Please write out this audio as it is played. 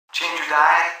Change your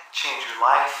diet, change your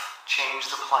life, change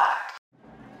the planet.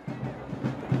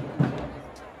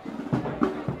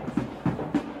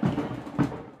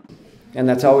 And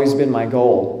that's always been my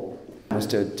goal, was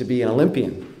to be an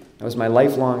Olympian. That was my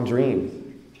lifelong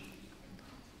dream.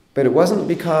 But it wasn't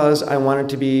because I wanted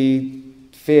to be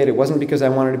fit, it wasn't because I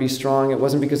wanted to be strong, it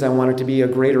wasn't because I wanted to be a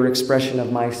greater expression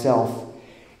of myself.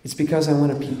 It's because I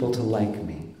wanted people to like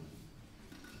me.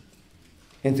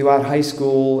 And throughout high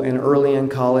school and early in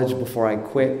college, before I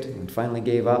quit and finally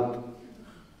gave up,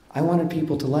 I wanted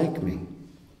people to like me.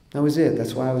 That was it.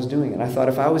 That's why I was doing it. I thought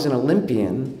if I was an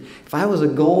Olympian, if I was a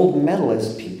gold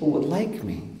medalist, people would like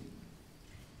me.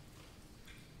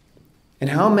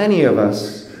 And how many of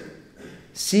us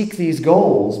seek these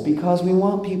goals because we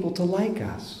want people to like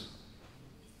us?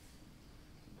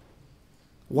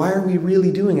 Why are we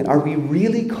really doing it? Are we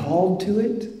really called to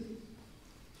it?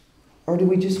 Or do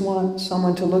we just want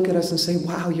someone to look at us and say,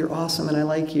 wow, you're awesome and I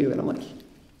like you? And I'm like,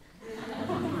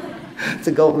 it's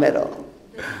a gold medal.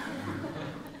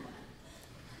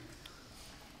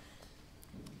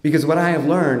 Because what I have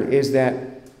learned is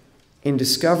that in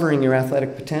discovering your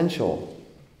athletic potential,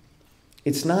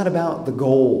 it's not about the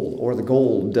goal or the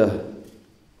gold.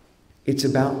 It's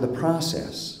about the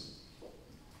process.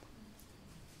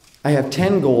 I have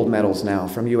 10 gold medals now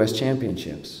from U.S.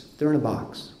 championships. They're in a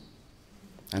box.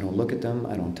 I don't look at them.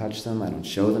 I don't touch them. I don't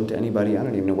show them to anybody. I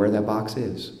don't even know where that box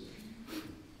is.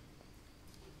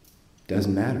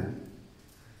 Doesn't matter.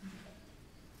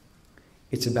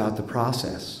 It's about the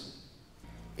process.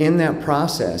 In that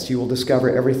process, you will discover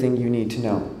everything you need to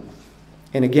know.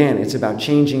 And again, it's about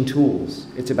changing tools.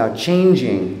 It's about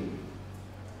changing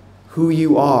who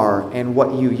you are and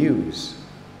what you use.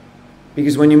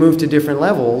 Because when you move to different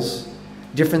levels,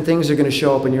 different things are going to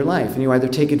show up in your life, and you either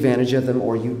take advantage of them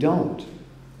or you don't.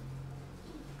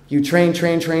 You train,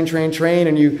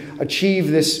 and you achieve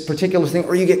this particular thing,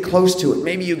 or you get close to it.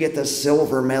 Maybe you get the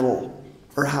silver medal,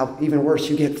 or how even worse,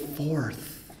 you get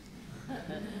fourth.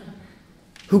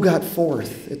 Who got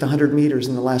fourth at the 100 meters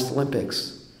in the last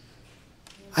Olympics?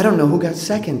 I don't know who got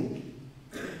second,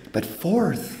 but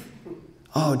fourth.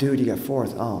 Oh, dude, you got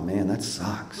fourth. Oh, man, that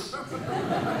sucks.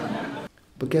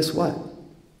 But guess what?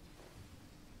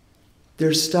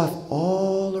 There's stuff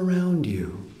all around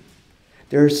you.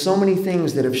 There are so many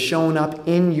things that have shown up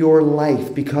in your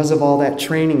life because of all that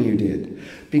training you did,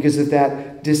 because of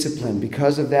that discipline,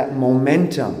 because of that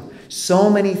momentum. So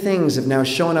many things have now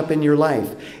shown up in your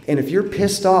life. And if you're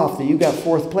pissed off that you got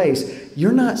fourth place,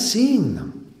 you're not seeing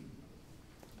them.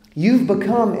 You've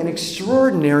become an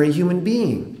extraordinary human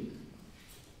being.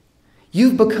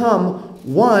 You've become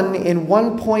 1 in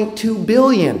 1.2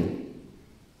 billion.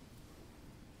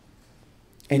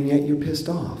 And yet you're pissed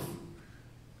off.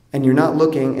 And you're not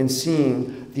looking and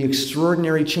seeing the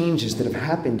extraordinary changes that have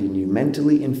happened in you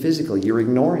mentally and physically. You're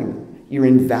ignoring them. You're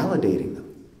invalidating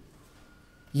them.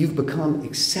 You've become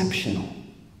exceptional.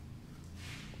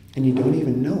 And you don't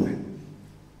even know it.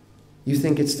 You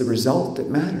think it's the result that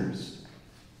matters.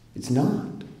 It's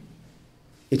not.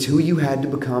 It's who you had to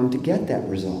become to get that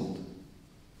result.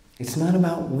 It's not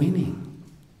about winning.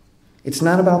 It's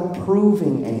not about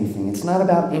proving anything. It's not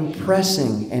about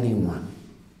impressing anyone.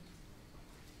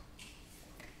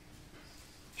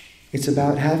 It's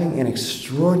about having an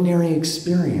extraordinary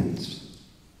experience.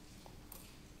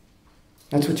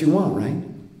 That's what you want, right?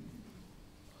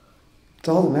 It's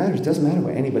all that matters. It doesn't matter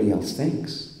what anybody else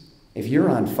thinks. If you're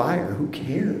on fire, who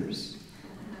cares?